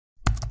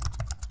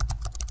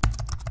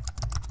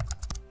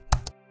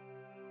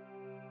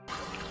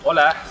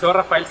Hola, soy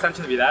Rafael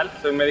Sánchez Vidal,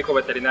 soy médico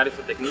veterinario y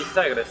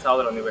zootecnista egresado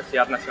de la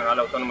Universidad Nacional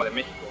Autónoma de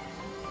México.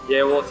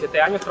 Llevo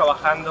 7 años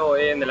trabajando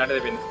en el área de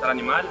bienestar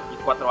animal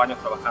y 4 años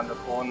trabajando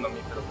con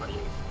mamíferos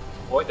marinos.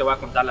 Hoy te voy a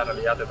contar la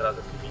realidad detrás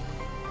de este fin.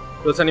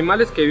 Los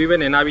animales que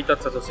viven en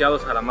hábitats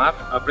asociados a la mar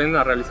aprenden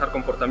a realizar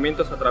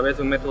comportamientos a través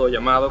de un método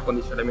llamado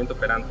Condicionamiento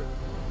Operante,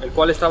 el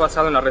cual está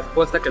basado en la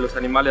respuesta que los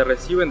animales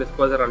reciben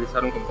después de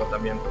realizar un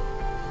comportamiento.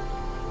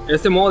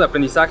 Este modo de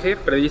aprendizaje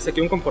predice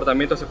que un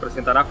comportamiento se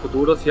presentará a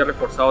futuro si es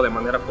reforzado de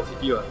manera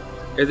positiva,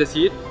 es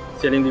decir,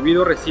 si el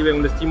individuo recibe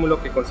un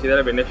estímulo que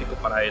considere benéfico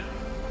para él.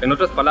 En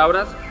otras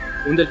palabras,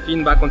 un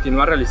delfín va a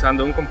continuar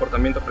realizando un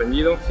comportamiento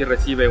aprendido si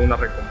recibe una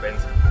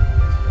recompensa.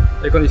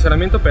 El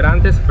condicionamiento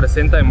operante se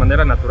presenta de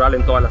manera natural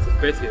en todas las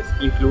especies,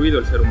 incluido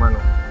el ser humano.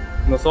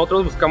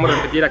 Nosotros buscamos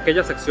repetir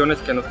aquellas acciones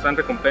que nos traen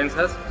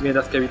recompensas,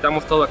 mientras que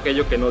evitamos todo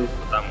aquello que no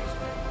disfrutamos.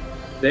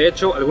 De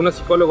hecho, algunos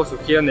psicólogos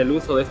sugieren el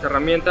uso de esta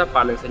herramienta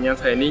para la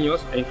enseñanza de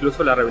niños e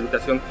incluso la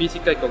rehabilitación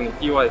física y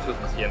cognitiva de sus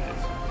pacientes.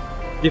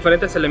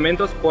 Diferentes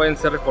elementos pueden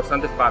ser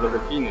reforzantes para los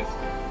delfines.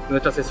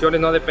 Nuestras sesiones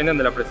no dependen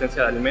de la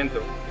presencia de alimento.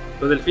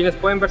 Los delfines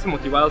pueden verse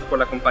motivados por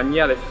la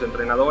compañía de sus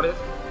entrenadores,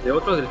 de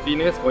otros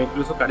delfines o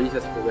incluso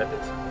caricias y juguetes.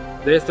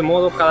 De este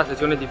modo, cada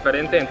sesión es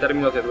diferente en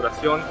términos de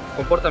duración,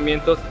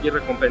 comportamientos y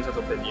recompensas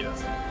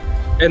obtenidas.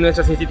 En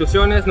nuestras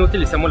instituciones no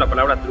utilizamos la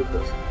palabra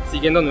trucos,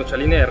 siguiendo nuestra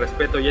línea de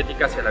respeto y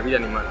ética hacia la vida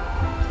animal.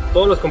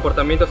 Todos los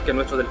comportamientos que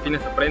nuestros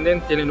delfines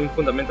aprenden tienen un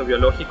fundamento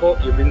biológico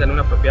y brindan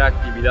una apropiada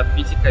actividad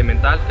física y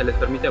mental que les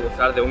permite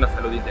gozar de una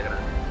salud integral.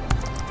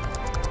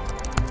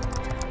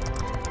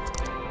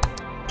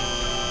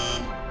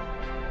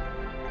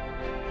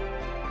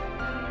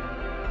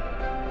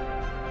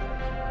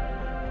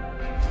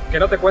 Que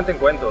no te cuenten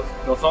cuentos.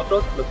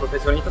 Nosotros, los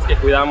profesionistas que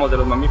cuidamos de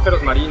los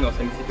mamíferos marinos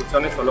en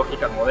instituciones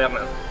zoológicas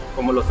modernas,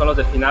 como lo son los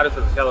delfinarios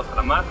asociados a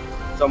la mar,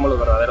 somos los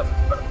verdaderos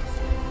expertos.